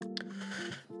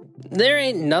There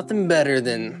ain't nothing better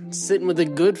than sitting with a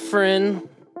good friend,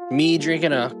 me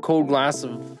drinking a cold glass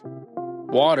of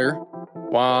water,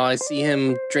 while I see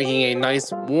him drinking a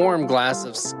nice warm glass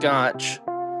of scotch,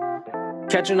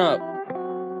 catching up.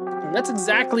 And that's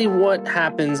exactly what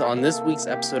happens on this week's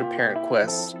episode of Parent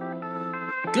Quest.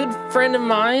 Good friend of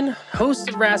mine, host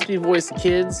of Raspy Voice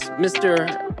Kids,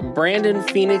 Mr. Brandon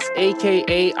Phoenix,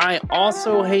 aka I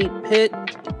Also Hate Pitt,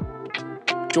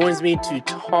 joins me to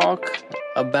talk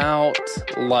about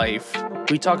life.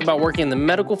 We talk about working in the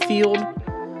medical field,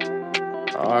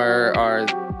 our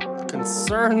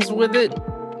concerns with it,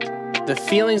 the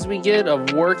feelings we get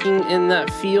of working in that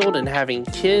field and having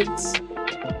kids.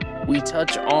 We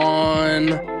touch on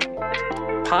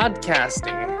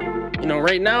podcasting. You know,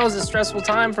 right now is a stressful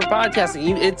time for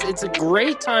podcasting. It's a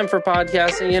great time for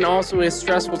podcasting and also a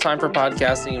stressful time for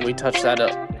podcasting, and we touch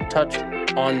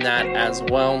on that as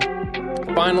well.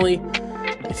 Finally,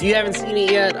 if you haven't seen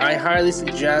it yet, I highly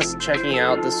suggest checking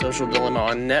out The Social Dilemma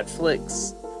on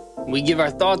Netflix. We give our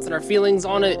thoughts and our feelings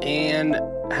on it and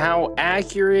how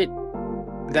accurate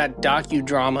that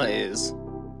docudrama is.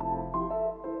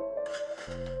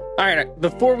 All right,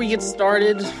 before we get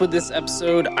started with this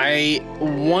episode, I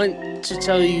want to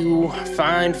tell you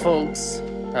fine folks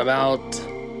about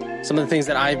some of the things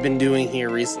that I've been doing here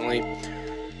recently.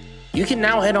 You can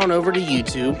now head on over to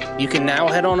YouTube. You can now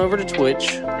head on over to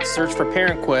Twitch, search for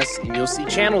Parent Quest, and you'll see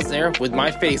channels there with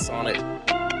my face on it.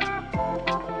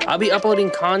 I'll be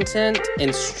uploading content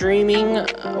and streaming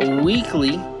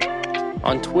weekly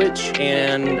on Twitch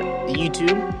and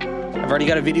YouTube. I've already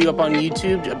got a video up on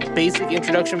YouTube, a basic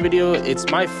introduction video. It's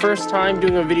my first time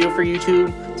doing a video for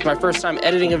YouTube. It's my first time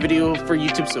editing a video for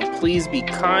YouTube, so please be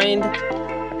kind.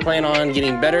 I plan on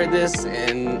getting better at this,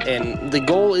 and the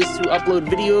goal is to upload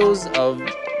videos of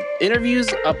interviews,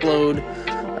 upload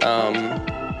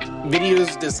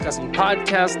videos discussing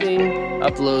podcasting,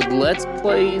 upload Let's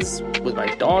Plays with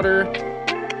my daughter.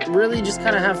 Really just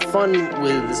kind of have fun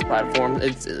with this platform.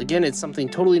 It's something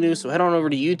totally new, so head on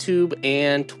over to YouTube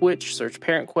and Twitch, search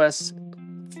Parent Quest,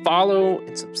 follow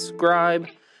and subscribe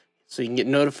so you can get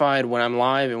notified when I'm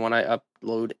live and when I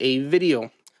upload a video.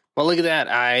 Well, look at that.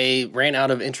 I ran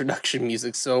out of introduction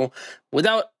music, so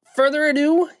without further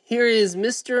ado, here is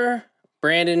Mr.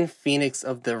 Brandon Phoenix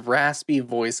of the Raspy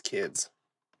Voice Kids.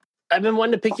 I've been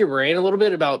wanting to pick your brain a little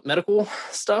bit about medical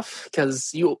stuff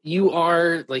because you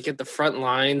are like at the front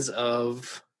lines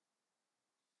of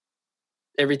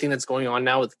everything that's going on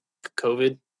now with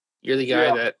COVID. You're the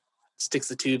guy that sticks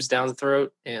the tubes down the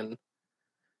throat, and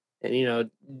you know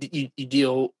you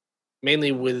deal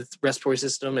mainly with respiratory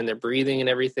system and their breathing and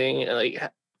everything. Like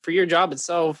for your job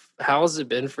itself, how has it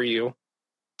been for you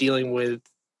dealing with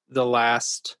the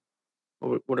last?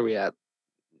 What are we at?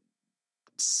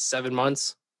 7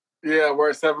 months. Yeah, we're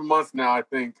at 7 months now, I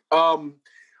think.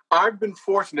 I've been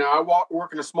fortunate. I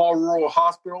work in a small rural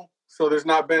hospital, so there's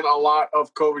not been a lot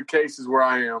of COVID cases where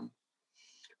I am.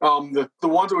 The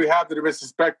ones that we have that have been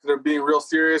suspected of being real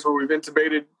serious, where we've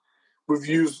intubated, we've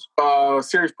used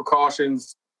serious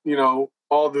precautions. You know,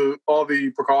 all the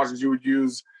precautions you would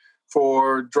use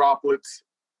for droplets,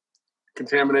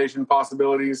 contamination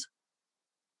possibilities,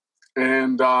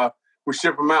 and we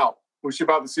ship them out. We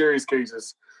ship out the serious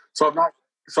cases. So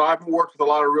I haven't worked with a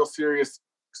lot of real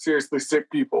seriously sick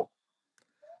people.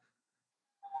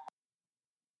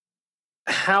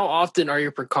 How often are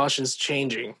your precautions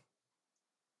changing?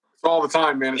 It's all the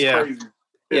time, man. It's crazy.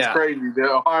 It's crazy. The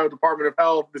Ohio Department of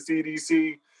Health, the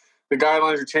CDC, the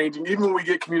guidelines are changing. Even when we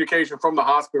get communication from the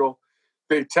hospital,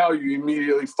 they tell you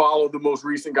immediately follow the most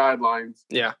recent guidelines.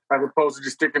 Yeah. As opposed to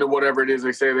just sticking to whatever it is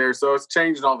they say there. So it's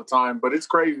changing all the time, but it's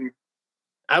crazy.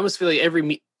 I always feel like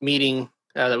every meeting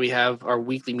that we have, our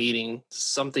weekly meeting,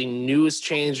 something new has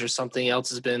changed or something else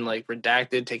has been like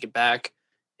redacted, take it back,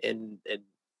 and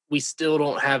we still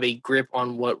don't have a grip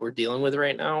on what we're dealing with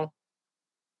right now.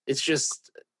 It's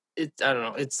just, I don't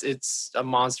know, it's a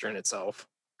monster in itself.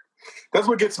 That's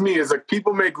what gets me is like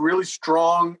people make really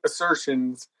strong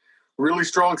assertions, really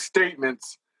strong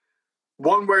statements,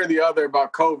 one way or the other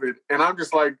about COVID, and I'm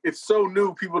just like, it's so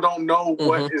new. People don't know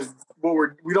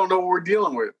we don't know what we're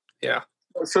dealing with. Yeah.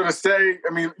 So to say,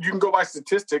 I mean, you can go by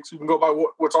statistics, you can go by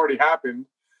what's already happened,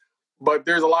 but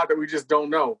there's a lot that we just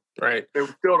don't know. Right. And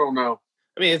we still don't know.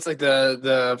 I mean, it's like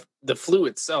the flu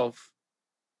itself.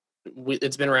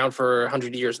 It's been around for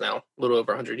 100 years now, a little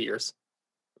over 100 years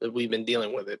that we've been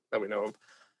dealing with it, that we know of.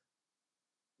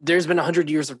 There's been 100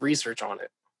 years of research on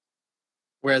it,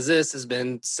 whereas this has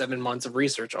been 7 months of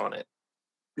research on it.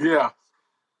 Yeah.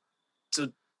 So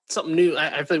something new.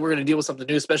 I feel like we're going to deal with something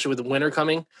new, especially with the winter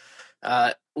coming.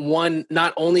 One,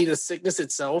 not only the sickness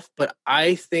itself, but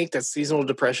I think that seasonal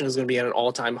depression is going to be at an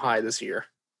all-time high this year.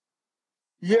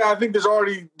 Yeah, I think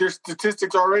there's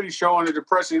statistics already showing the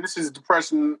depression. This is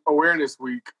Depression Awareness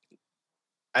Week.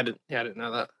 I didn't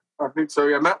know that. I think so.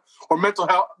 Yeah, mental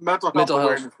health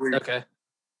awareness week. Okay.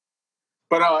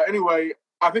 But anyway,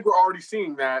 I think we're already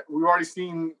seeing that. We've already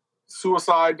seen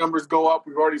suicide numbers go up.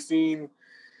 We've already seen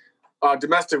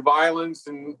domestic violence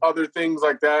and other things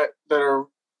like that are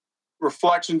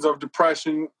reflections of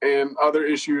depression and other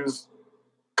issues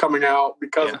coming out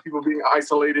because of people being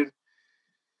isolated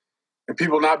and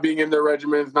people not being in their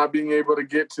regimens, not being able to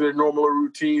get to their normal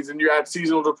routines. And you add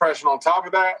seasonal depression on top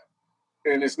of that,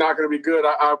 and it's not going to be good.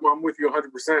 I'm with you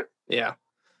 100%. Yeah.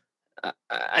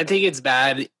 I think it's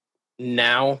bad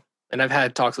now, and I've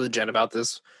had talks with Jen about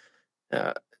this.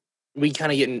 We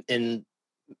kind of get in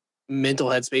mental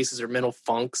headspaces or mental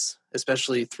funks,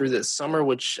 especially through this summer,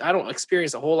 which I don't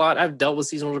experience a whole lot. I've dealt with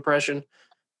seasonal depression.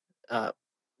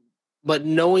 But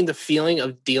knowing the feeling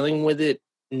of dealing with it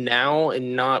now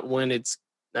and not when it's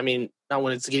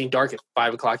getting dark at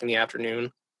 5 o'clock in the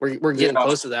afternoon. We're getting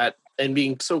close to that, and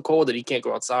being so cold that you can't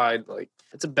go outside. Like,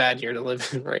 it's a bad year to live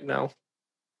in right now.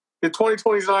 The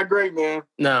 2020 is not great, man.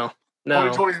 No.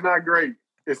 2020 is not great.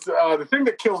 It's the thing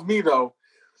that kills me, though.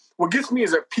 What gets me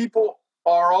is that people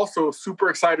are also super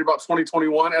excited about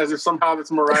 2021, as if somehow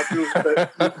it's miraculous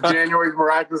that January is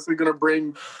miraculously going to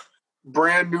bring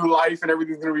brand new life and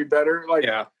everything's going to be better. Like,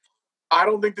 yeah. I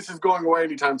don't think this is going away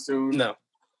anytime soon. No.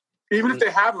 Even if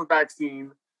they have a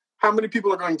vaccine, how many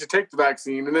people are going to take the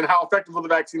vaccine? And then how effective will the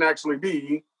vaccine actually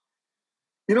be?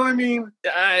 You know what I mean?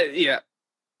 Yeah.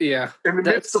 In the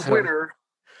midst of winter,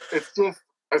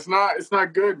 it's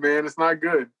not good, man. It's not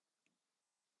good.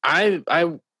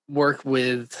 I work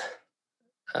with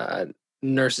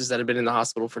nurses that have been in the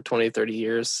hospital for 20, 30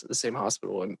 years, the same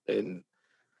hospital. And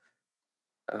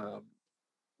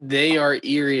they are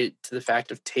eerie to the fact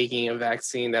of taking a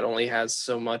vaccine that only has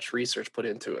so much research put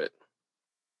into it.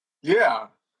 Yeah.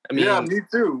 I mean, yeah, me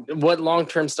too. What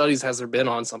long-term studies has there been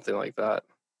on something like that?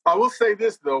 I will say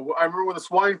this, though. I remember when the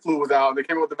swine flu was out, they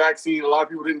came out with the vaccine. A lot of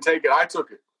people didn't take it. I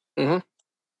took it. Mm-hmm.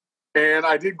 And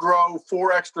I did grow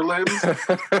 4 extra limbs.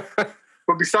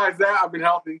 But besides that, I've been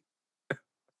healthy.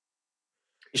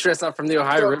 You sure it's not from the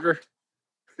Ohio River?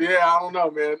 Yeah, I don't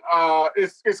know, man.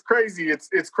 It's crazy.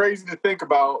 It's crazy to think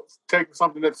about taking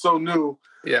something that's so new.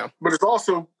 Yeah. But it's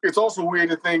also weird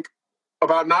to think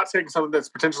about not taking something that's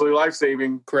potentially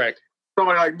life-saving. Correct.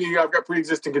 Somebody like me, I've got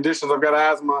pre-existing conditions. I've got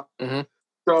asthma. Mm-hmm.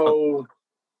 So,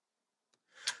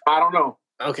 I don't know.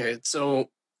 Okay, so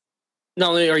not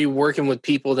only are you working with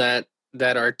people that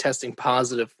are testing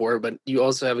positive for it, but you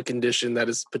also have a condition that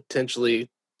is potentially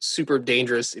super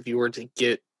dangerous if you were to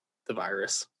get the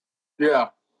virus. Yeah.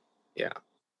 Yeah.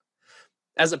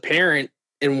 As a parent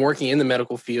and working in the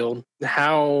medical field,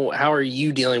 how are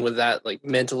you dealing with that? Like,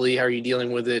 mentally, how are you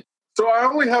dealing with it? So I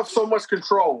only have so much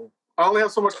control. I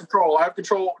have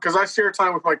control because I share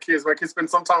time with my kids. My kids spend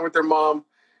some time with their mom.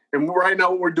 And right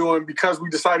now what we're doing, because we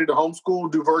decided to homeschool,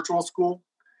 do virtual school,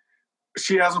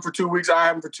 she has them for 2 weeks. I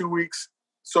have them for 2 weeks.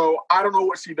 So I don't know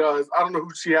what she does. I don't know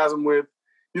who she has them with.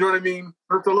 You know what I mean?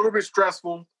 It's a little bit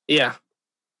stressful. Yeah.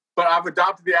 But I've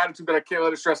adopted the attitude that I can't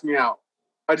let it stress me out.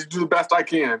 I just do the best I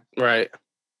can. Right.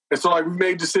 And so, like, we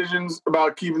made decisions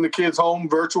about keeping the kids home,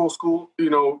 virtual school,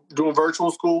 doing virtual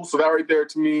school. So that right there,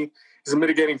 to me, is a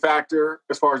mitigating factor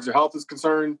as far as their health is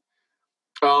concerned.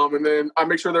 And then I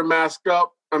make sure they're masked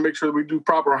up. I make sure that we do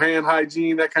proper hand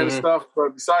hygiene, that kind of stuff.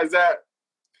 But besides that,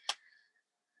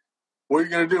 what are you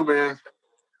going to do, man?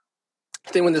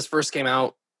 I think when this first came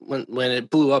out, when it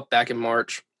blew up back in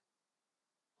March,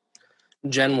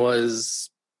 Jen was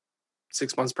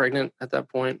 6 months pregnant at that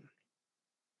point.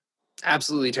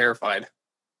 Absolutely terrified.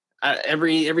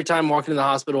 Every time walking to the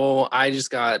hospital, I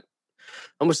just got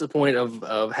almost to the point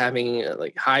of having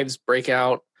like hives break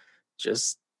out,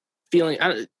 just feeling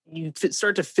you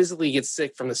start to physically get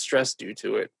sick from the stress due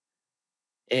to it.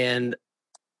 And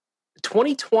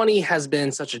 2020 has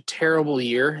been such a terrible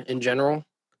year in general,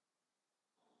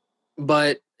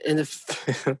 but in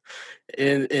the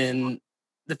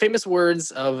famous words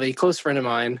of a close friend of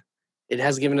mine, it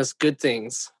has given us good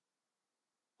things.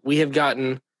 We have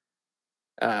gotten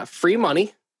free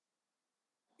money.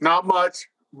 Not much,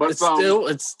 but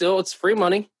it's free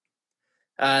money.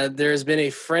 There's been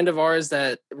a friend of ours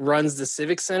that runs the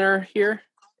Civic Center here,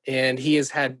 and he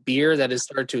has had beer that has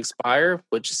started to expire,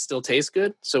 which still tastes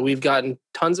good. So we've gotten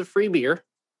tons of free beer.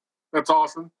 That's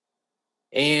awesome.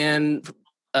 And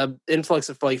an influx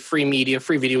of like free media,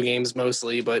 free video games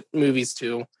mostly, but movies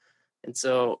too. And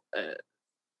so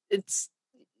it's,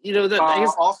 I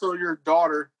guess, also your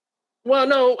daughter Well,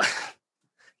 no.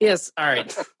 Yes. All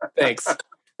right. Thanks.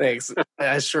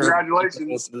 I sure Congratulations.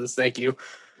 Listen to this. Thank you.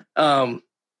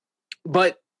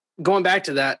 But going back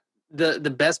to that, the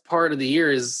best part of the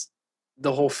year is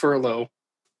the whole furlough.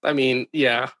 I mean,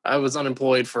 yeah, I was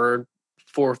unemployed for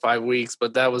 4 or 5 weeks,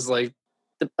 but that was like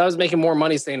I was making more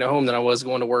money staying at home than I was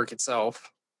going to work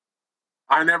itself.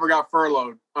 I never got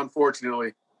furloughed,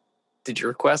 unfortunately. Did you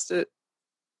request it?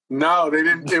 No, they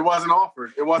didn't. It wasn't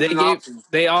offered. It wasn't an option.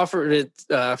 They offered it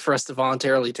for us to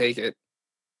voluntarily take it.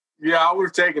 Yeah, I would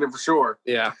have taken it for sure.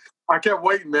 Yeah. I kept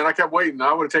waiting, man. I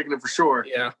would have taken it for sure.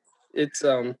 Yeah. It's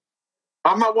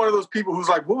I'm not one of those people who's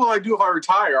like, what will I do if I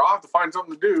retire? I'll have to find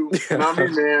something to do. Not me,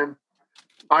 man.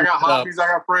 I got hobbies. I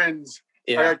got friends.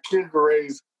 Yeah. I got kids to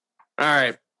raise. All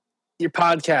right. Your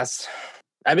podcast.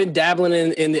 I've been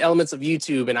dabbling in the elements of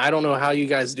YouTube, and I don't know how you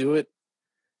guys do it.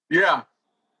 Yeah.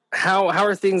 How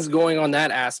are things going on that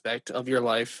aspect of your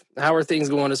life? How are things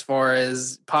going as far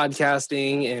as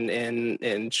podcasting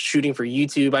and shooting for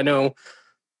YouTube? I know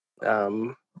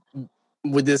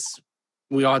with this,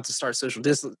 we ought to start social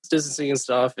distancing and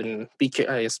stuff, and be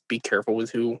careful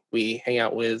with who we hang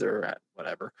out with or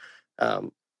whatever.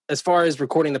 As far as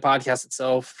recording the podcast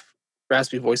itself,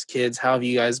 Raspy Voice Kids, how have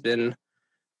you guys been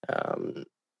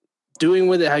doing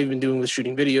with it? How have you been doing with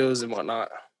shooting videos and whatnot?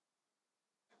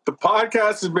 The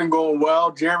podcast has been going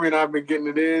well. Jeremy and I have been getting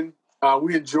it in.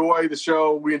 We enjoy the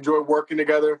show. We enjoy working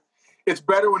together. It's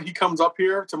better when he comes up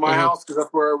here to my house because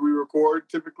that's where we record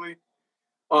typically.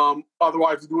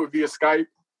 Otherwise, we do it via Skype,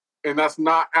 and that's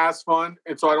not as fun.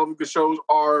 And so I don't think the shows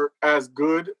are as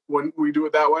good when we do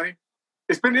it that way.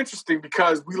 It's been interesting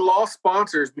because we lost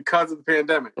sponsors because of the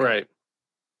pandemic. Right.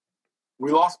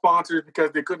 We lost sponsors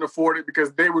because they couldn't afford it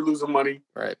because they were losing money.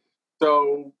 Right.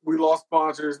 So we lost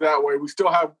sponsors that way. We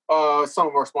still have some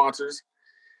of our sponsors.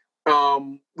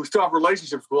 We still have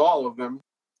relationships with all of them.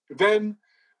 Then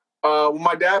when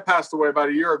my dad passed away about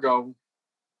a year ago,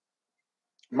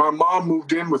 my mom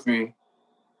moved in with me,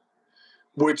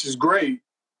 which is great.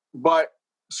 But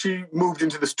she moved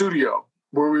into the studio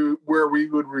where we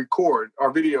would record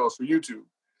our videos for YouTube.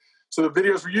 So the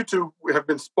videos for YouTube have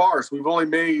been sparse. We've only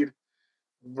made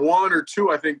 1 or 2,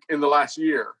 I think, in the last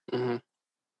year. Mm-hmm.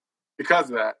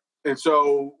 Because of that. And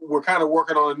so we're kind of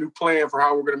working on a new plan for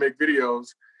how we're going to make videos.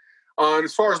 And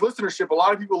as far as listenership, a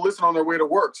lot of people listen on their way to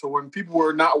work. So when people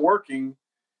were not working,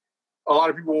 a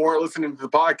lot of people weren't listening to the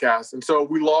podcast. And so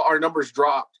our numbers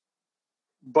dropped.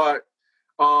 But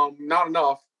not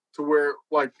enough to where,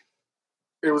 like,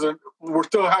 we're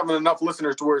still having enough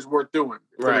listeners to where it's worth doing.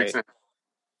 If that makes sense.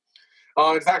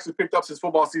 It's actually picked up since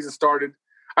football season started.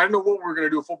 I didn't know what we were going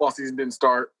to do if football season didn't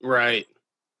start. Right.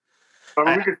 I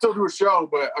mean, we could still do a show,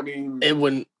 but I mean, it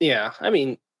wouldn't. Yeah, I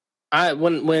mean,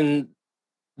 when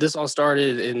this all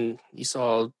started and you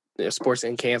saw sports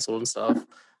getting canceled and stuff,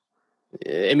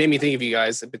 it made me think of you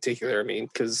guys in particular. I mean,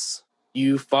 because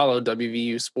you follow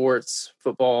WVU sports,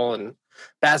 football, and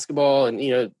basketball,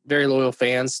 and very loyal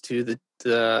fans to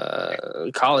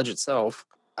the college itself.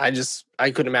 I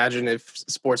couldn't imagine if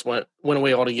sports went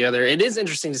away altogether. It is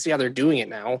interesting to see how they're doing it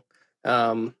now.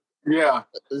 Yeah,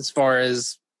 as far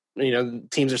as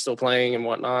teams are still playing and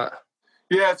whatnot.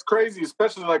 Yeah, it's crazy,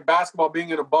 especially like basketball being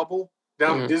in a bubble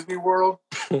down in Disney World.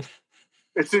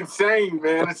 It's insane,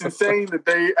 man. It's insane that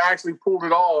they actually pulled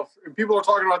it off. And people are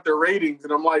talking about their ratings,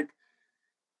 and I'm like,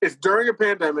 it's during a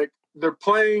pandemic. They're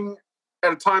playing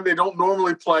at a time they don't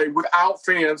normally play without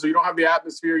fans, so you don't have the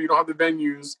atmosphere, you don't have the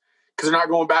venues, because they're not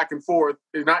going back and forth.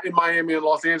 They're not in Miami and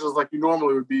Los Angeles like you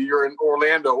normally would be. You're in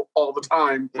Orlando all the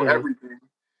time for everything.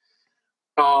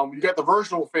 You got the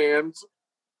virtual fans,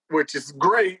 which is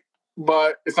great,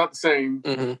 but it's not the same.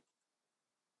 Mm-hmm.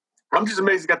 I'm just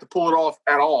amazed they got to pull it off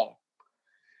at all.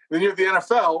 And then you have the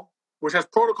NFL, which has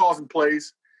protocols in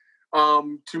place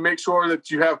to make sure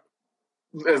that you have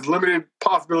as limited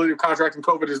possibility of contracting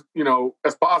COVID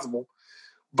as possible.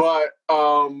 But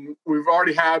we've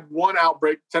already had one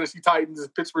outbreak. Tennessee Titans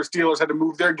and Pittsburgh Steelers had to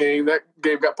move their game. That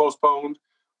game got postponed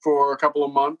for a couple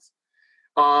of months.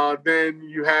 Then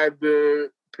you had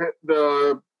the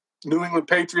New England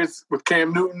Patriots with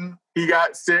Cam Newton. He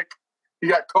got sick. He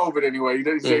got COVID anyway.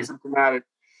 He's asymptomatic.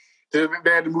 They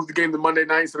had to move the game to Monday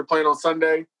night instead of playing on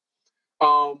Sunday.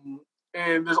 And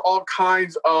there's all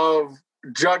kinds of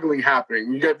juggling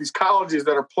happening. You got these colleges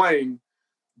that are playing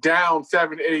down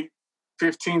 7, 8,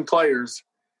 15 players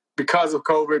because of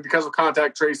COVID, because of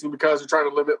contact tracing, because they're trying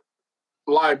to limit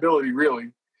liability,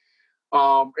 really.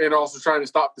 And also trying to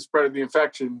stop the spread of the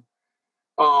infection.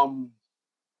 But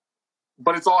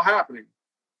it's all happening.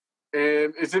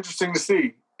 And it's interesting to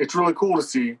see. It's really cool to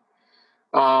see.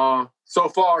 So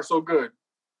far, so good.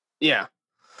 Yeah.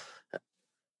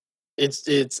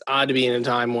 It's odd to be in a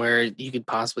time where you could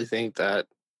possibly think that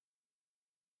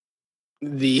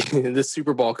the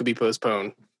Super Bowl could be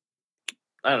postponed.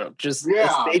 I don't know, just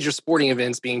major sporting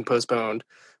events being postponed,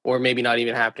 or maybe not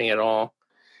even happening at all.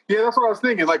 Yeah, that's what I was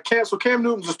thinking. Like Cam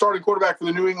Newton's the starting quarterback for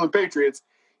the New England Patriots.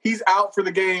 He's out for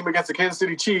the game against the Kansas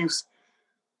City Chiefs,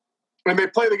 and they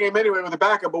play the game anyway with a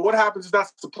backup. But what happens if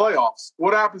that's the playoffs?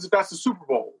 What happens if that's the Super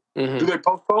Bowl? Mm-hmm. Do they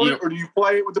postpone it, or do you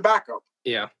play it with the backup?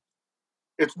 Yeah,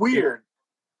 it's weird.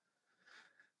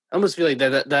 I almost feel like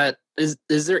that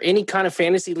is there any kind of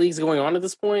fantasy leagues going on at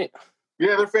this point?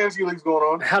 Yeah, there are fantasy leagues going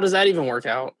on. How does that even work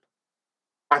out?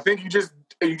 I think you just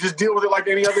deal with it like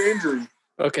any other injury.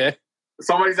 Okay. If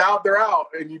somebody's out, they're out,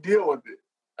 and you deal with it.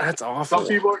 That's awful.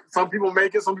 Some people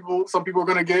make it. Some people are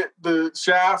going to get the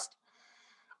shaft.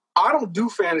 I don't do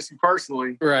fantasy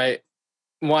personally. Right.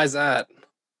 Why is that?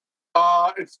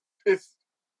 It's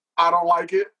I don't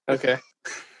like it. Okay.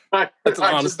 That's an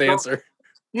honest answer.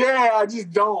 Yeah, I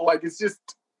just don't. Like, it's just,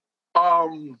 I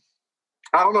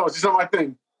don't know. It's just not my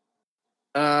thing.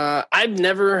 I've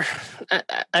never,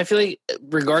 I feel like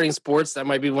regarding sports, that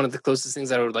might be one of the closest things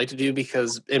that I would like to do,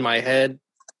 because in my head,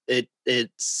 it's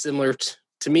similar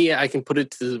to me. I can put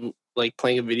it to like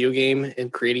playing a video game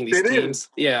and creating these teams.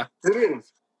 Yeah. It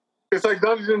is. It's like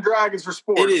Dungeons and Dragons for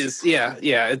sports. It is. Yeah.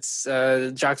 Yeah. It's,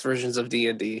 Jock's versions of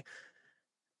D&D.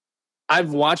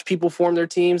 I've watched people form their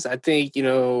teams. I think,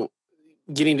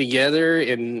 getting together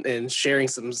and sharing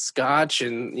some scotch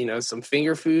and, some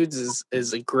finger foods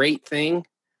is a great thing.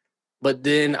 But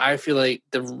then I feel like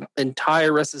the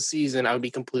entire rest of the season, I would be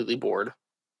completely bored.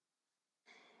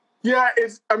 Yeah,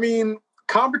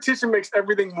 competition makes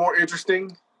everything more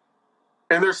interesting.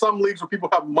 And there's some leagues where people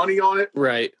have money on it.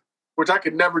 Right. Which I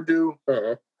could never do.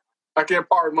 Uh-uh. I can't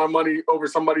part with my money over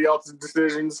somebody else's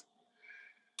decisions.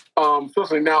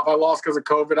 Especially now, if I lost because of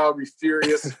COVID, I would be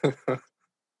furious.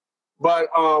 But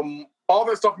all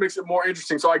that stuff makes it more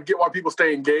interesting. So I get why people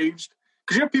stay engaged.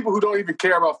 Because you have people who don't even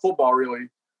care about football, really,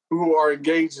 who are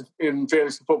engaged in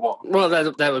fantasy football. Well,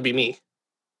 that would be me.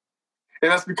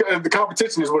 And that's because the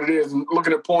competition is what it is. And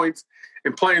looking at points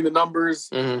and playing the numbers.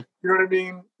 Mm-hmm. You know what I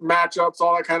mean? Matchups,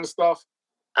 all that kind of stuff.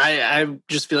 I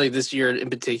just feel like this year in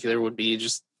particular would be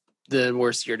just the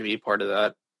worst year to be a part of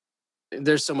that.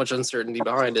 There's so much uncertainty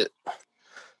behind it.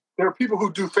 There are people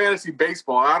who do fantasy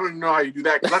baseball. I don't even know how you do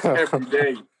that, because that's every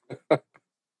day.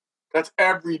 That's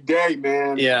every day,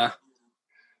 man. Yeah.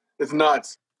 It's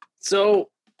nuts. So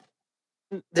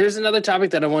there's another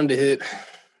topic that I wanted to hit.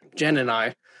 Jen and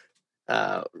I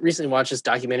recently watched this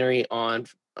documentary on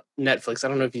Netflix. I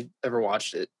don't know if you've ever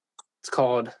watched it. It's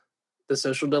called The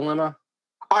Social Dilemma.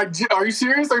 Are you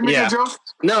serious? Are you making a joke?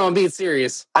 No, I'm being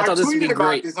serious. I thought this would be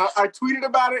great. I tweeted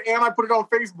about it and I put it on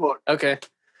Facebook. Okay.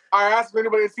 I asked if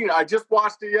anybody had seen it. I just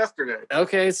watched it yesterday.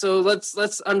 Okay, so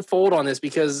let's unfold on this,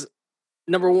 because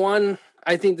number one,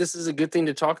 I think this is a good thing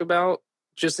to talk about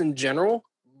just in general.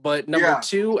 But number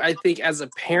two, I think as a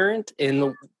parent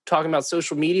and talking about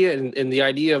social media and the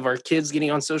idea of our kids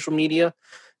getting on social media,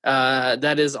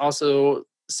 that is also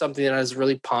something that has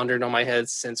really pondered on my head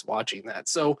since watching that.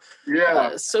 So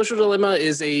Social Dilemma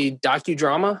is a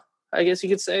docudrama, I guess you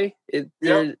could say. It's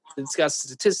got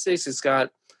statistics. It's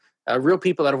got real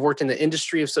people that have worked in the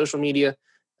industry of social media.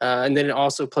 And then it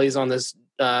also plays on this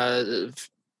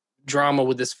drama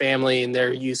with this family and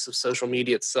their use of social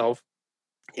media itself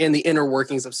and the inner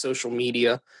workings of social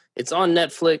media. It's on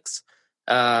Netflix.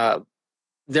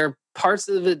 There are parts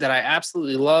of it that I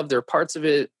absolutely love. There are parts of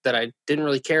it that I didn't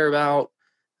really care about.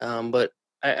 But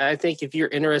I think if you're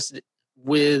interested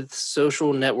with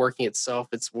social networking itself,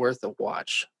 it's worth a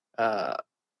watch.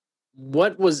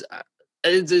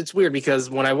 It's weird, because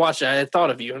when I watched it, I had thought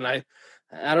of you, and I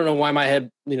don't know why my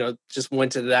head, just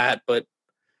went to that, but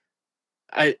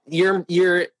your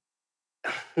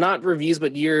not reviews,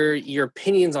 but your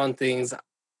opinions on things,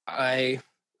 I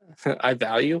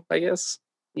value, I guess.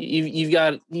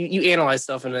 You analyze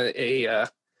stuff in a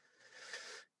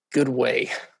good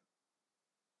way.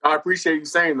 I appreciate you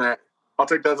saying that. I'll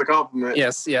take that as a compliment.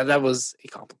 Yes, yeah, that was a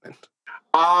compliment.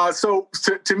 So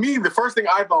to me, the first thing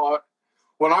I thought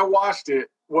when I watched it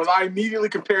was I immediately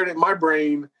compared it in my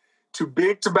brain to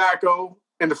big tobacco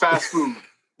and the fast food.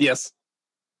 Yes.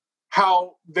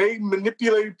 How they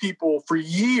manipulated people for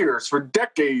years, for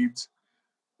decades,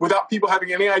 without people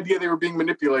having any idea they were being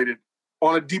manipulated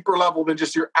on a deeper level than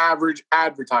just your average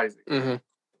advertising. Mm-hmm.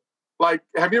 Like,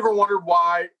 have you ever wondered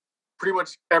why pretty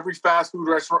much every fast food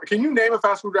restaurant, can you name a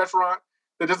fast food restaurant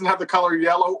that doesn't have the color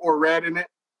yellow or red in it?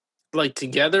 Like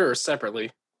together or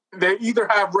separately? They either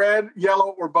have red, yellow,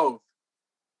 or both.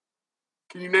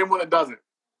 Can you name one that doesn't?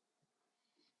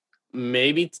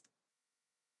 Maybe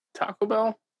Taco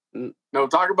Bell? No,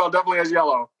 Taco Bell definitely has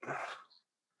yellow.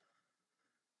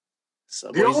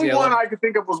 Subway's the only yellow. one I could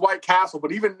think of was White Castle,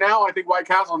 but even now, I think White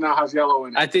Castle now has yellow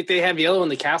in it. I think they have yellow in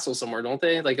the castle somewhere, don't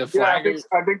they? Like a Yeah, flag.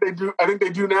 I think they do. I think they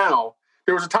do now.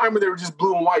 There was a time where they were just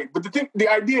blue and white. But the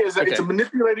idea is that it's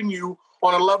manipulating you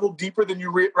on a level deeper than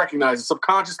you recognize, a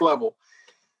subconscious level.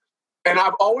 And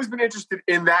I've always been interested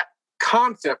in that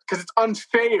concept because it's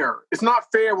unfair. It's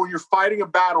not fair when you're fighting a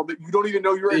battle that you don't even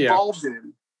know you're involved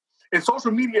in. And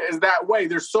social media is that way.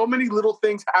 There's so many little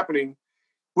things happening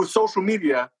with social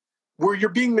media where you're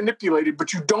being manipulated,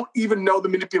 but you don't even know the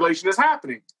manipulation is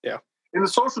happening. Yeah. And the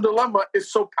social dilemma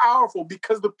is so powerful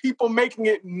because the people making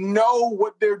it know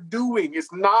what they're doing.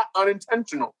 It's not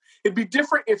unintentional. It'd be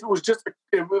different if it was just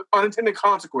an unintended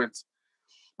consequence.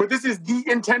 But this is the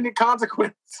intended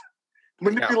consequence.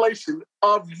 Manipulation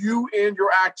of you and your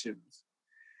actions.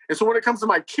 And so when it comes to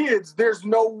my kids, there's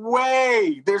no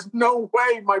way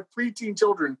my preteen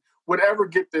children would ever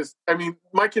get this. I mean,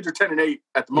 my kids are 10 and 8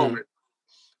 at the moment.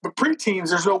 But preteens,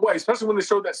 there's no way, especially when they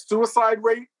show that suicide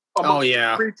rate among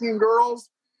preteen girls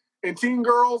and teen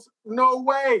girls. No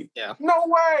way. Yeah. No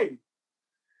way.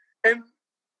 And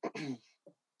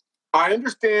I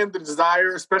understand the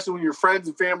desire, especially when your friends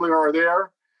and family are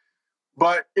there.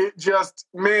 But it just,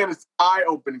 man, it's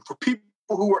eye-opening for people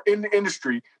who are in the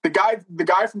industry. The guy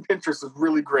from Pinterest is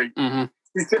really great. Mm-hmm.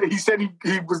 He said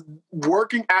he was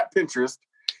working at Pinterest.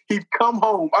 He'd come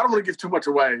home. I don't want to give too much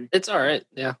away. It's all right.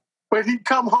 Yeah. But he'd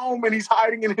come home and he's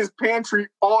hiding in his pantry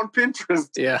on Pinterest.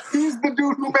 Yeah. He's the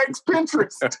dude who makes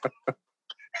Pinterest.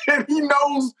 And he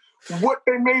knows what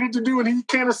they made it to do and he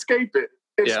can't escape it.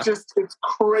 It's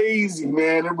crazy,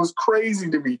 man. It was crazy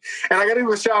to me. And I got to give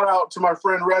a shout out to my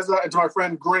friend Reza and to my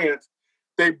friend Grant.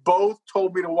 They both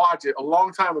told me to watch it a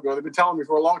long time ago. They've been telling me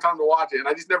for a long time to watch it, and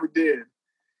I just never did.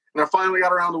 And I finally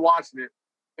got around to watching it.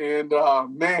 And,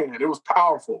 man, it was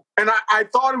powerful. And I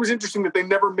thought it was interesting that they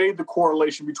never made the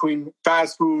correlation between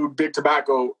fast food, big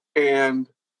tobacco, and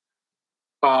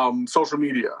social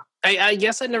media. I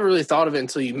guess I never really thought of it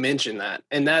until you mentioned that.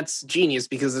 And that's genius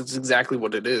because it's exactly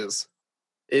what it is.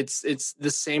 It's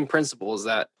the same principle as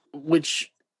that,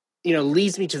 which,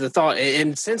 leads me to the thought.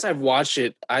 And since I've watched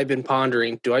it, I've been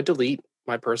pondering, do I delete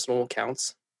my personal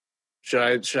accounts? Should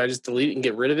I just delete it and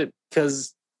get rid of it?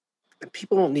 Because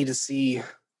people don't need to see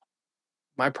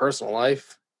my personal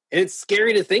life. And it's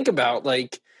scary to think about,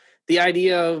 like, the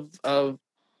idea of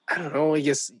I don't know, I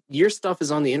guess your stuff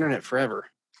is on the internet forever.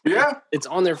 Yeah. It's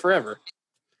on there forever.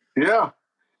 Yeah.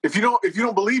 If you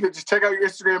don't believe it, just check out your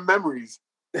Instagram memories.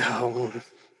 Oh,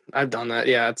 I've done that.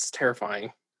 Yeah, it's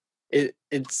terrifying.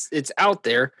 It's out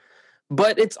there,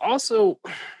 but it's also,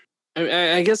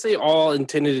 I guess they all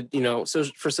intended,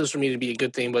 for social media to be a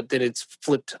good thing, but then it's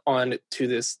flipped on to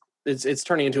this. It's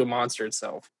turning into a monster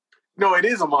itself. No, it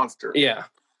is a monster. Yeah.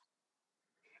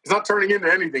 It's not turning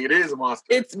into anything. It is a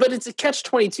monster. But it's a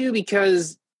catch-22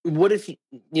 because what if,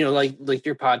 like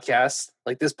your podcast,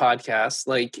 like this podcast,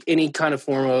 like any kind of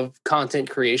form of content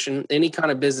creation, any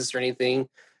kind of business or anything,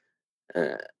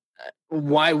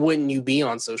 why wouldn't you be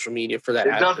on social media for that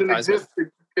advertisement?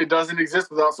 It doesn't exist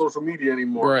without social media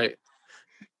anymore. Right.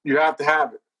 You have to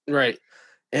have it. Right.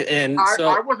 And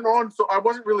I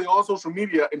wasn't really on social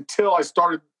media until I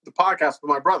started the podcast with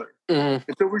my brother. Mm-hmm.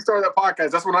 Until we started that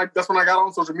podcast, that's when I got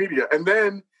on social media, and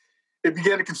then it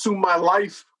began to consume my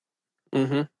life.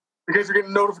 Mm-hmm. Because you're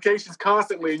getting notifications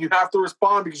constantly, and you have to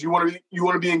respond because you want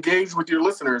to be engaged with your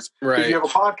listeners. Right. If you have a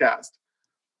podcast,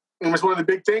 and it's one of the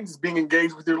big things is being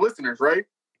engaged with your listeners, right?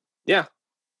 Yeah.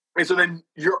 And so then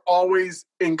you're always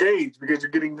engaged because you're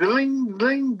getting gling,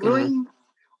 gling, gling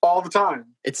all the time.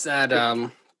 It's that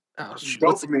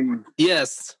dopamine.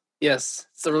 Yes. It's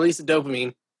the release of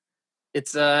dopamine.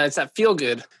 It's that feel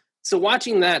good. So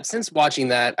since watching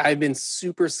that, I've been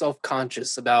super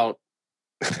self-conscious about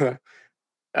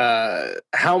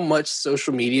how much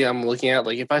social media I'm looking at.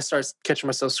 Like if I start catching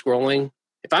myself scrolling,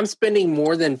 if I'm spending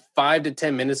more than 5 to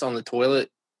 10 minutes on the toilet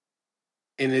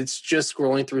and it's just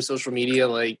scrolling through social media,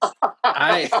 like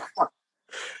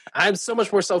I'm so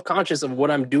much more self-conscious of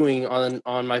what I'm doing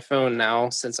on my phone now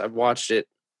since I've watched it.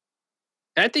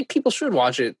 And I think people should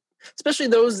watch it, especially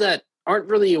those that aren't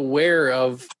really aware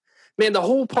of, man, the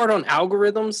whole part on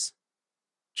algorithms,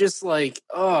 just like,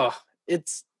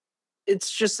 it's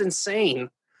just insane.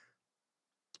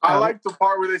 I like the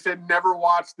part where they said never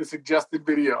watch the suggested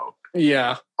video.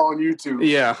 Yeah. On YouTube.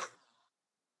 Yeah.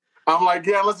 I'm like,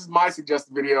 yeah, unless it's my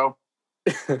suggested video.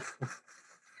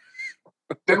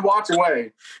 Then watch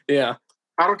away. Yeah.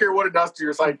 I don't care what it does to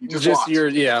your psyche. Just watch.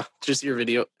 Just your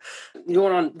video.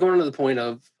 Going on to the point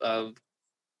of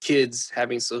kids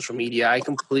having social media, I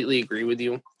completely agree with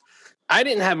you. I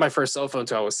didn't have my first cell phone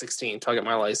until I was 16, until I got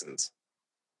my license.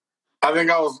 I think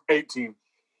I was 18.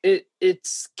 It's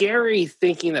scary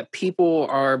thinking that people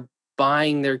are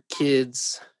buying their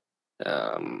kids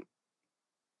cell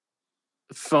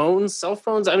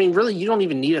phones. I mean, really, you don't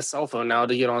even need a cell phone now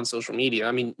to get on social media.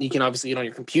 I mean, you can obviously get on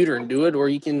your computer and do it, or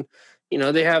you can,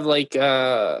 they have like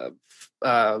Kindle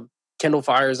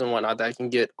Fires and whatnot that can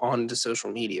get onto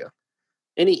social media.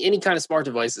 Any kind of smart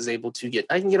device is able to get.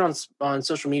 I can get on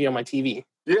social media on my TV.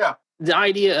 Yeah. The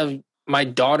idea of my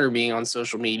daughter being on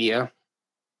social media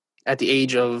at the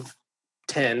age of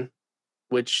 10,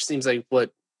 which seems like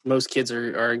what most kids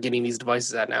are getting these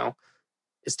devices at now,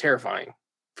 is terrifying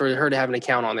for her to have an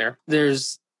account on there.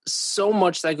 There's so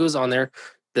much that goes on there.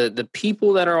 The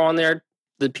people that are on there,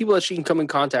 the people that she can come in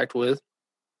contact with,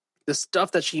 the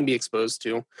stuff that she can be exposed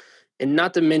to, and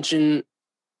not to mention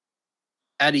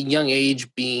at a young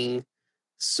age being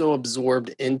so absorbed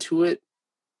into it.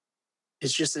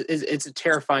 It's just, it's a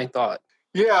terrifying thought.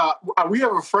 Yeah, we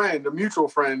have a friend, a mutual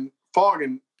friend,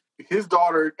 Foggin. His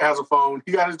daughter has a phone.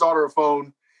 He got his daughter a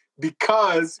phone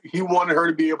because he wanted her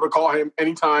to be able to call him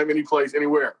anytime, any place,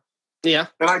 anywhere. Yeah.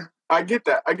 And I get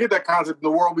that. I get that concept. In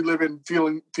the world we live in,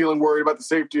 feeling worried about the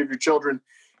safety of your children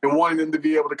and wanting them to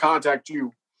be able to contact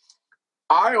you.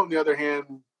 I, on the other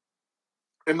hand,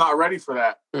 am not ready for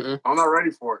that. Mm-mm. I'm not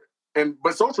ready for it.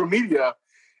 But social media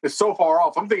is so far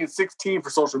off. I'm thinking 16 for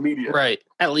social media. Right.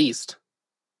 At least.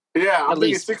 Yeah, I'm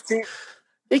thinking 16.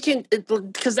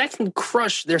 Because that can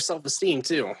crush their self-esteem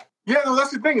too. Yeah, no,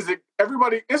 that's the thing is that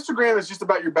Instagram is just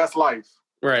about your best life.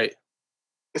 Right.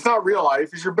 It's not real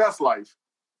life. It's your best life.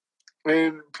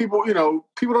 And people don't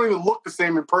even look the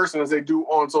same in person as they do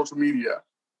on social media.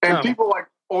 And people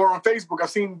or on Facebook, I've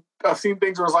seen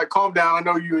things where it's like, calm down. I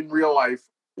know you in real life.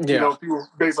 Yeah. People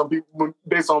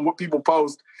based on what people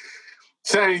post,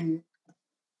 saying,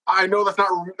 I know that's not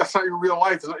your real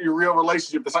life. That's not your real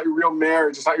relationship. That's not your real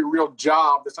marriage. It's not your real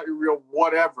job. That's not your real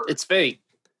whatever. It's fake.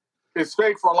 It's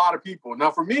fake for a lot of people.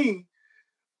 Now, for me,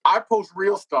 I post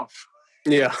real stuff.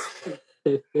 Yeah.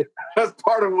 That's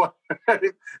part of what I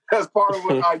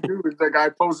do. Is like I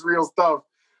post real stuff,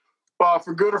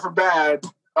 for good or for bad.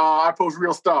 I post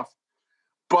real stuff,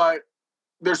 but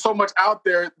there's so much out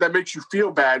there that makes you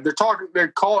feel bad. They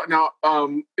call it now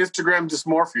Instagram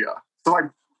dysmorphia. So like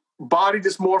body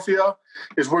dysmorphia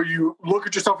is where you look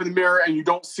at yourself in the mirror and you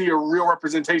don't see a real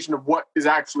representation of what is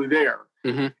actually there.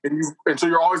 Mm-hmm. And so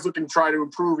you're always looking to try to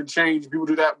improve and change. People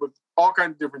do that with all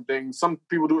kinds of different things. Some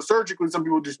people do it surgically. Some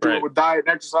people just do it with diet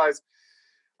and exercise.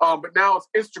 But now it's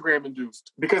Instagram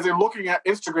induced because they're looking at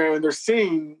Instagram and they're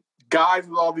seeing guys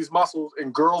with all these muscles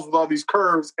and girls with all these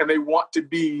curves, and they want to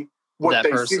be what that they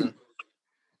person.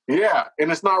 See. Yeah,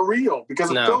 and it's not real because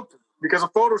of filter, because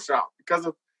of Photoshop, because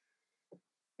of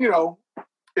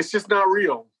it's just not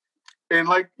real. And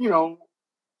you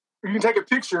can take a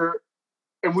picture,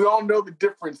 and we all know the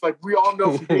difference. Like we all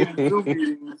know from being in Zoom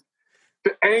meetings,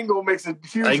 the angle makes a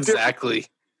huge difference. Exactly.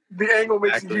 The angle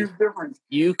makes a huge difference.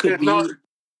 You could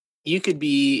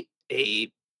be a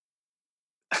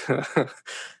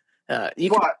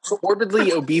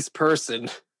morbidly obese person.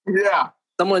 Yeah.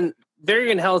 Someone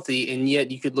very unhealthy, and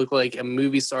yet you could look like a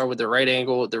movie star with the right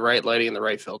angle, the right lighting, and the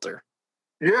right filter.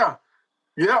 Yeah.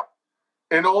 Yep.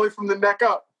 And only from the neck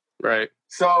up. Right.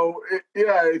 So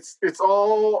it's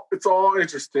all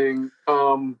interesting.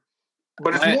 But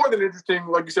it's more than interesting,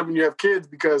 like you said, when you have kids,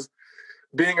 because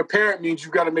being a parent means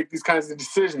you've got to make these kinds of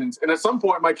decisions. And at some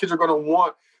point, my kids are going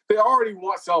to they already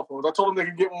want cell phones. I told them they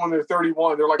could get one when they're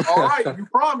 31. They're like, all right, you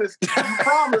promised.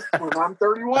 When I'm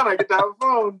 31, I get to have a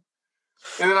phone.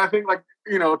 And then I think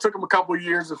it took them a couple of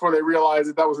years before they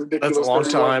realized that was ridiculous. That's a long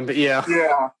time, but yeah.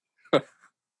 Yeah.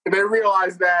 And they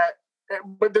realized that,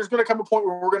 but there's going to come a point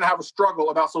where we're going to have a struggle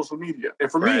about social media.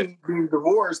 And for me, being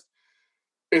divorced,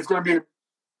 it's going to be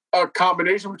a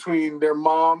combination between their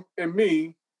mom and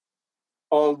me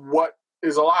on what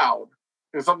is allowed.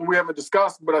 It's something we haven't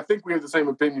discussed, but I think we have the same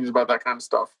opinions about that kind of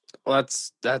stuff. Well,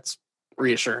 that's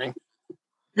reassuring.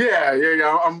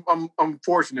 Yeah. I'm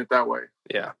fortunate that way.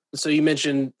 Yeah. So you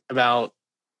mentioned about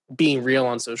being real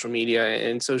on social media,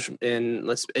 and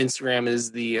Instagram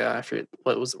is the I forget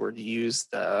what was the word you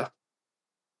used. Instagram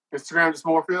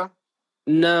dysmorphia?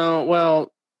 No,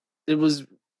 well, it was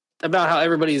about how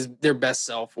everybody's their best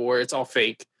self, or it's all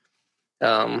fake.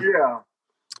 Yeah.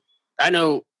 I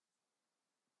know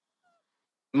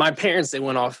my parents, they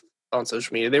went off on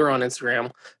social media. They were on Instagram.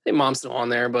 I think mom's still on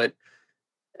there, but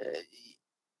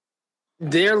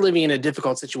they're living in a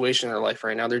difficult situation in their life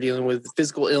right now. They're dealing with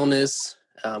physical illness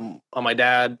with my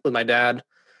dad.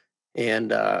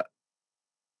 And,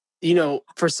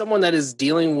 for someone that is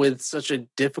dealing with such a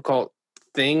difficult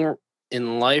thing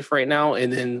in life right now,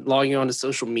 and then logging onto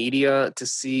social media to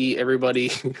see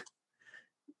everybody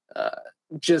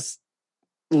just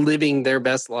living their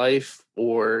best life,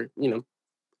 or, you know,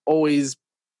 always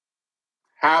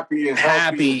happy and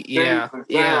healthy. Yeah.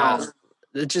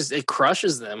 It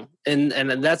crushes them. And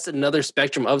that's another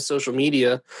spectrum of social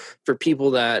media for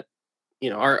people that, you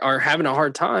know, are having a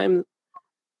hard time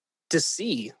to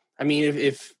see. I mean,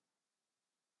 if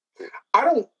I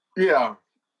don't, yeah,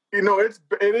 you know, it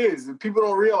is. People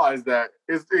don't realize that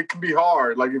it can be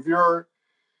hard. Like it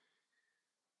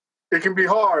can be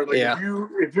hard. Like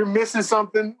if you're missing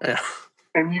something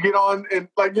and you get on, and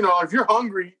like, you know, if you're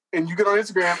hungry and you get on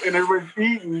Instagram and everybody's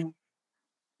eating,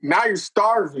 now you're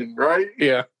starving, right?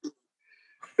 Yeah.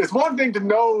 It's one thing to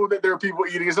know that there are people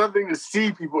eating. It's another thing to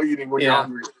see people eating when you're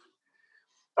hungry.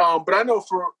 But I know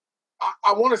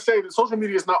I want to say that social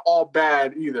media is not all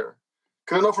bad either.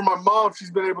 Because I know for my mom,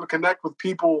 she's been able to connect with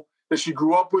people that she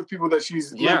grew up with, people that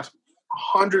she's lived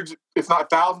hundreds, if not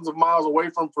thousands of miles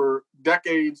away from for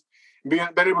decades, and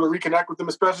been able to reconnect with them,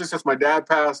 especially since my dad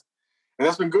passed. And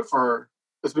that's been good for her.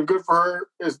 It's been good for her.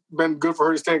 It's been good for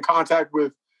her to stay in contact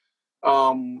with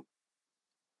me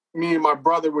and my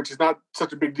brother, which is not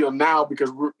such a big deal now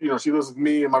because she lives with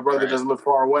me and my brother doesn't live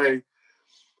far away.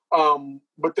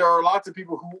 But there are lots of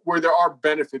people where there are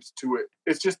benefits to it.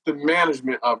 It's just the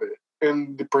management of it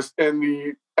and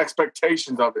the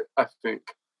expectations of it, I think.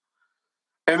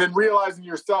 And then realizing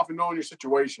yourself and knowing your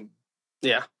situation.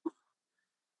 Yeah.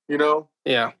 You know?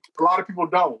 Yeah. A lot of people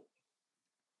don't.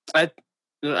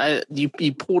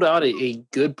 You pulled out a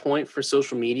good point for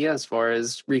social media as far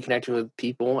as reconnecting with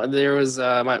people. There was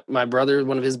my brother,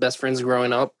 one of his best friends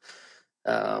growing up.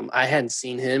 I hadn't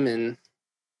seen him in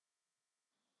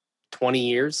 20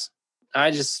 years.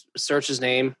 I just searched his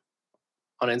name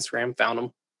on Instagram, found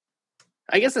him.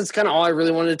 I guess that's kind of all I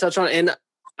really wanted to touch on. And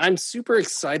I'm super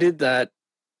excited that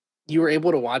you were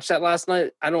able to watch that last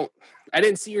night. I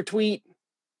didn't see your tweet.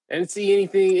 I didn't see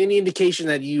any indication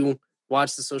that you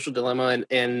watched The Social Dilemma.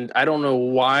 And I don't know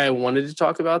why I wanted to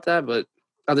talk about that, but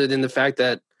other than the fact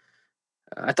that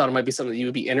I thought it might be something that you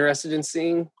would be interested in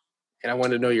seeing. And I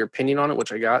wanted to know your opinion on it,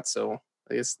 which I got. So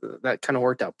I guess that kind of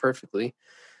worked out perfectly.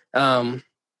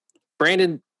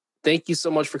 Brandon, thank you so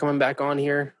much for coming back on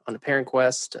here on the Parent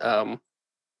Quest.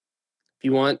 If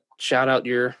you want, shout out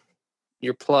your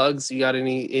plugs. You got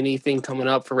anything coming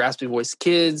up for Raspy Voice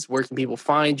Kids? Where can people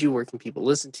find you? Where can people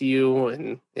listen to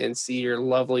you and see your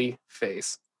lovely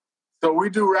face? So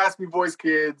we do Raspy Voice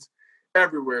Kids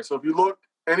everywhere. So if you look,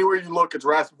 anywhere you look, it's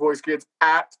Raspy Voice Kids,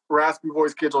 at Raspy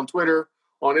Voice Kids on Twitter,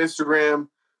 on Instagram,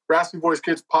 Raspy Voice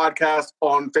Kids podcast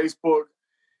on Facebook.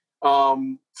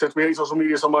 Since we hate social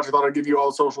media so much, I thought I'd give you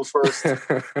all the socials first.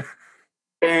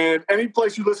 And any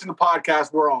place you listen to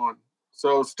podcasts, we're on.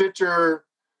 So Stitcher,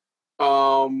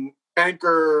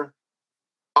 Anchor,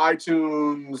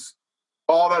 iTunes,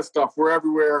 all that stuff. We're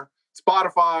everywhere.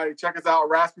 Spotify, check us out.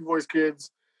 Raspy Voice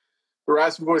Kids, the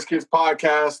Raspy Voice Kids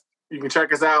podcast. You can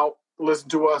check us out, listen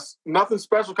to us. Nothing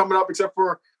special coming up except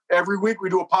for every week we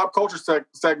do a pop culture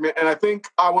segment. And I think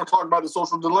I want to talk about The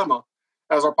Social Dilemma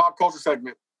as our pop culture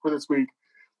segment for this week.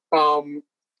 And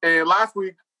last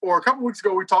week, or a couple weeks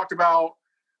ago, we talked about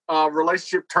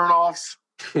relationship turnoffs.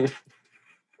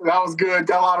 That was good.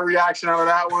 Got a lot of reaction out of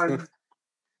that one.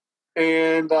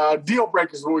 And deal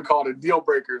breakers is what we called it, deal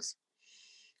breakers.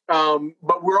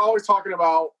 But we're always talking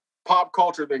about pop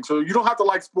culture things. So you don't have to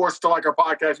like sports to like our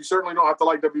podcast. You certainly don't have to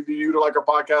like WVU to like our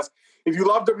podcast. If you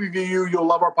love WVU, you'll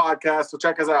love our podcast. So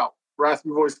check us out, Raspy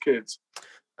Voice Kids.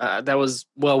 That was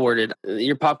well worded.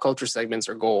 Your pop culture segments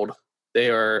are gold.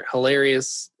 They are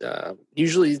hilarious.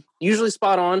 Usually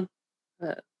spot on.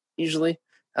 Usually.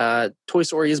 Toy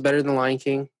Story is better than Lion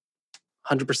King.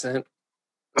 100%.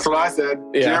 That's what I said.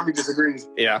 Yeah. Jeremy disagrees.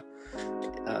 Yeah.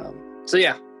 So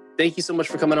yeah, thank you so much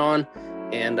for coming on.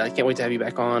 And I can't wait to have you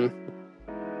back on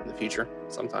in the future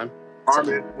sometime. All right,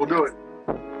 man. We'll do it.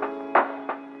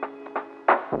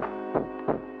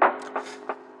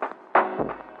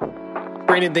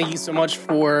 Brandon, thank you so much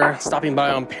for stopping by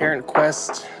on Parent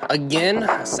Quest again,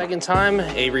 a second time,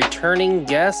 a returning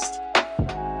guest.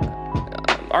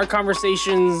 Our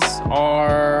conversations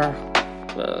are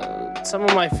some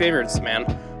of my favorites, man.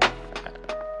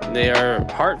 They are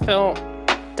heartfelt,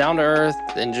 down to earth,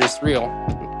 and just real.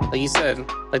 Like you said,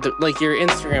 like your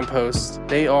Instagram posts,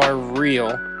 they are real,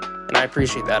 and I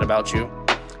appreciate that about you.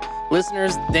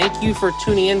 Listeners, thank you for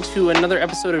tuning in to another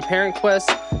episode of Parent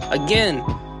Quest. Again,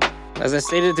 as I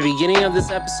stated at the beginning of this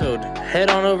episode, head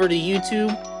on over to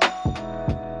YouTube,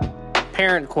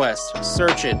 Parent Quest,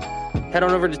 search it. Head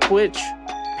on over to Twitch,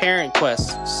 Parent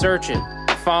Quest, search it.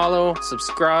 Follow,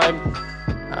 subscribe.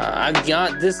 I've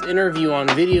got this interview on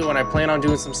video, and I plan on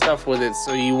doing some stuff with it,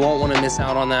 so you won't want to miss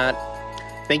out on that.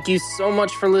 Thank you so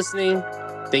much for listening.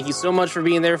 Thank you so much for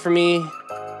being there for me.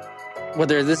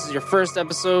 Whether this is your first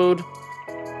episode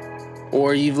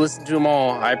or you've listened to them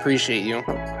all, I appreciate you.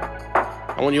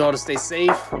 I want you all to stay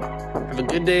safe. Have a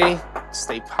good day.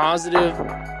 Stay positive.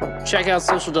 Check out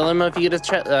Social Dilemma if you get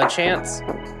a chance.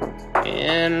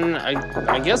 And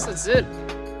I guess that's it.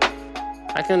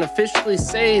 I can officially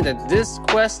say that this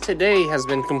quest today has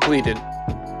been completed.